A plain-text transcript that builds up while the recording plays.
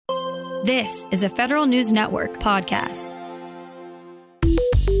This is a Federal News Network podcast.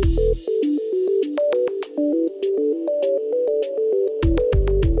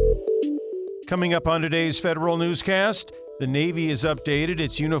 Coming up on today's Federal Newscast, the Navy has updated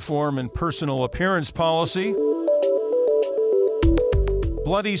its uniform and personal appearance policy.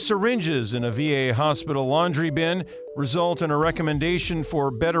 Bloody syringes in a VA hospital laundry bin result in a recommendation for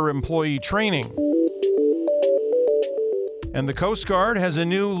better employee training. And the Coast Guard has a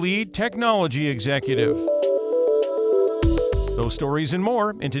new lead technology executive. Those stories and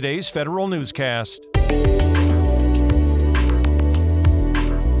more in today's Federal Newscast.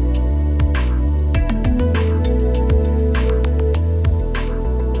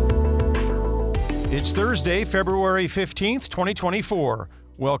 It's Thursday, February 15th, 2024.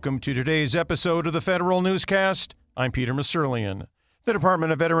 Welcome to today's episode of the Federal Newscast. I'm Peter Masurlian. The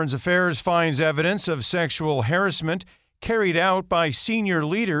Department of Veterans Affairs finds evidence of sexual harassment carried out by senior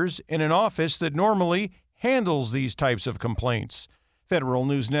leaders in an office that normally handles these types of complaints. Federal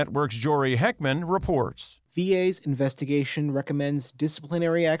News Network's Jory Heckman reports. VA's investigation recommends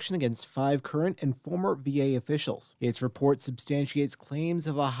disciplinary action against 5 current and former VA officials. Its report substantiates claims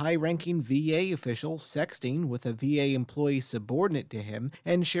of a high-ranking VA official sexting with a VA employee subordinate to him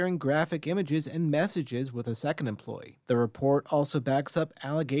and sharing graphic images and messages with a second employee. The report also backs up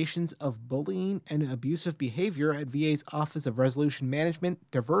allegations of bullying and abusive behavior at VA's Office of Resolution Management,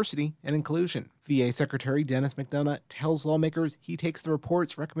 Diversity, and Inclusion. VA Secretary Dennis McDonough tells lawmakers he takes the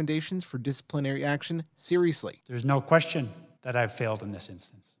report's recommendations for disciplinary action seriously. There's no question that I've failed in this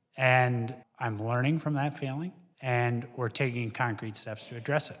instance. And I'm learning from that failing, and we're taking concrete steps to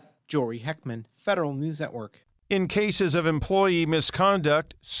address it. Jory Heckman, Federal News Network. In cases of employee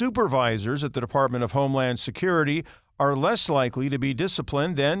misconduct, supervisors at the Department of Homeland Security are less likely to be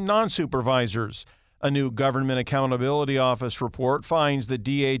disciplined than non-supervisors. A new Government Accountability Office report finds that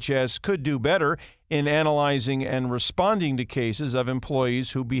DHS could do better in analyzing and responding to cases of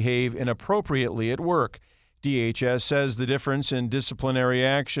employees who behave inappropriately at work. DHS says the difference in disciplinary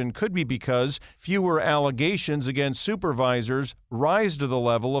action could be because fewer allegations against supervisors rise to the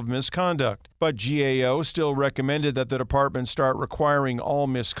level of misconduct. But GAO still recommended that the department start requiring all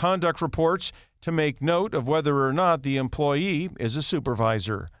misconduct reports to make note of whether or not the employee is a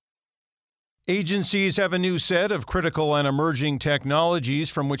supervisor. Agencies have a new set of critical and emerging technologies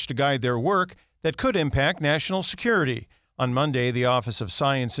from which to guide their work that could impact national security. On Monday, the Office of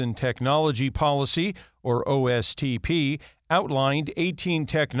Science and Technology Policy, or OSTP, outlined 18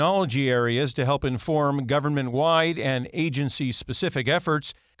 technology areas to help inform government-wide and agency-specific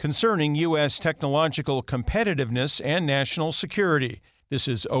efforts concerning U.S. technological competitiveness and national security. This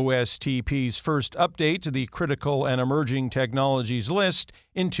is OSTP's first update to the critical and emerging technologies list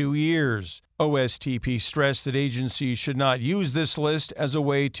in 2 years. OSTP stressed that agencies should not use this list as a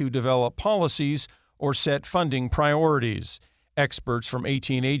way to develop policies or set funding priorities. Experts from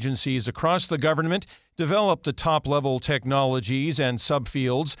 18 agencies across the government developed the top-level technologies and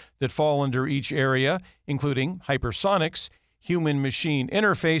subfields that fall under each area, including hypersonics, human-machine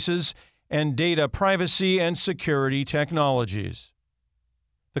interfaces, and data privacy and security technologies.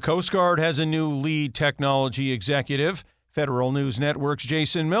 The Coast Guard has a new lead technology executive. Federal News Network's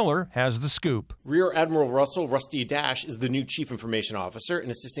Jason Miller has the scoop. Rear Admiral Russell Rusty Dash is the new Chief Information Officer and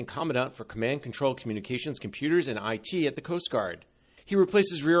Assistant Commandant for Command, Control, Communications, Computers, and IT at the Coast Guard. He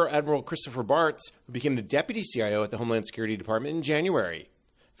replaces Rear Admiral Christopher Bartz, who became the Deputy CIO at the Homeland Security Department in January.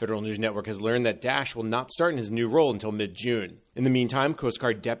 Federal News Network has learned that Dash will not start in his new role until mid-June. In the meantime, Coast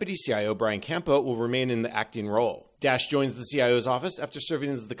Guard Deputy CIO Brian Campo will remain in the acting role. Dash joins the CIO's office after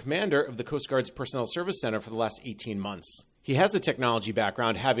serving as the commander of the Coast Guard's Personnel Service Center for the last 18 months. He has a technology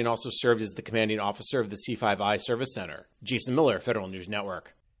background, having also served as the commanding officer of the C5I Service Center. Jason Miller, Federal News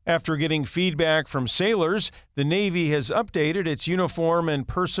Network. After getting feedback from sailors, the Navy has updated its uniform and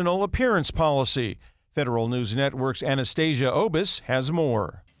personal appearance policy. Federal News Network's Anastasia Obis has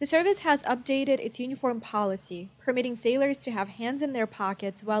more. The service has updated its uniform policy, permitting sailors to have hands in their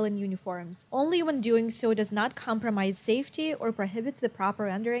pockets while in uniforms, only when doing so does not compromise safety or prohibits the proper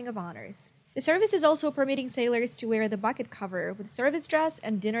rendering of honors. The service is also permitting sailors to wear the bucket cover with service dress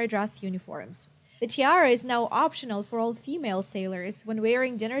and dinner dress uniforms. The tiara is now optional for all female sailors when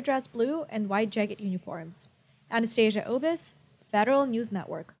wearing dinner dress blue and white jacket uniforms. Anastasia Obis, Federal News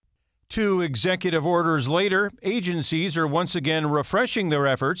Network. 2 executive orders later, agencies are once again refreshing their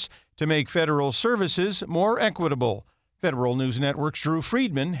efforts to make federal services more equitable. Federal News Network's Drew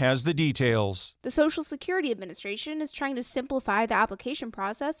Friedman has the details. The Social Security Administration is trying to simplify the application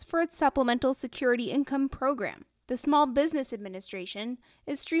process for its Supplemental Security Income Program. The Small Business Administration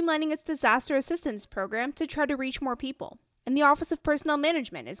is streamlining its disaster assistance program to try to reach more people. And the Office of Personnel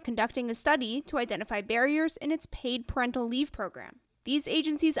Management is conducting a study to identify barriers in its paid parental leave program. These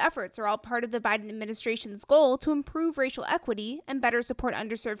agencies' efforts are all part of the Biden administration's goal to improve racial equity and better support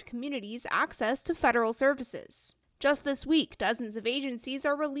underserved communities' access to federal services. Just this week, dozens of agencies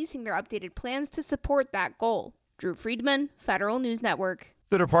are releasing their updated plans to support that goal. Drew Friedman, Federal News Network.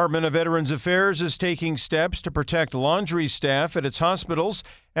 The Department of Veterans Affairs is taking steps to protect laundry staff at its hospitals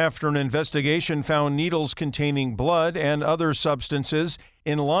after an investigation found needles containing blood and other substances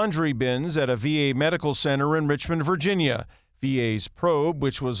in laundry bins at a VA medical center in Richmond, Virginia. VA's probe,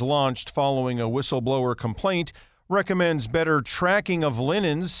 which was launched following a whistleblower complaint, recommends better tracking of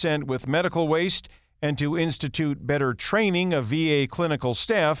linens sent with medical waste and to institute better training of VA clinical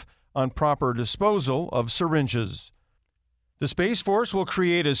staff on proper disposal of syringes. The Space Force will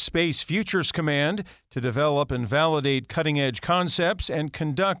create a Space Futures Command to develop and validate cutting-edge concepts and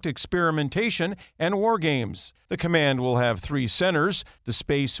conduct experimentation and war games. The command will have 3 centers. The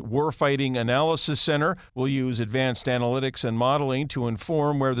Space Warfighting Analysis Center will use advanced analytics and modeling to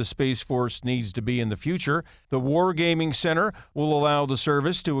inform where the Space Force needs to be in the future. The Wargaming Center will allow the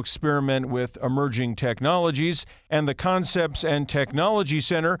service to experiment with emerging technologies, and the Concepts and Technology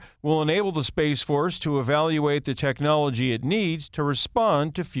Center will enable the Space Force to evaluate the technology it needs to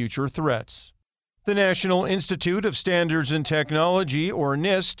respond to future threats. The National Institute of Standards and Technology, or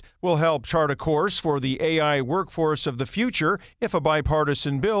NIST, will help chart a course for the AI workforce of the future if a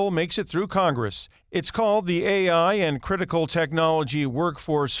bipartisan bill makes it through Congress. It's called the AI and Critical Technology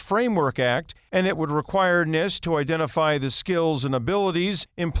Workforce Framework Act, and it would require NIST to identify the skills and abilities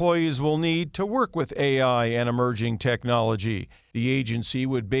employees will need to work with AI and emerging technology. The agency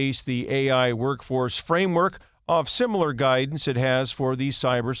would base the AI workforce framework off similar guidance it has for the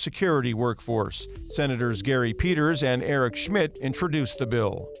cybersecurity workforce. Senators Gary Peters and Eric Schmidt introduced the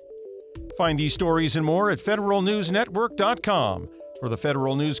bill. Find these stories and more at federalnewsnetwork.com. For the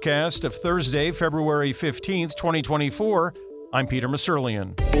Federal Newscast of Thursday, February 15th, 2024, I'm Peter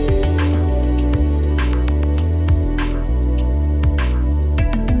Masurlian.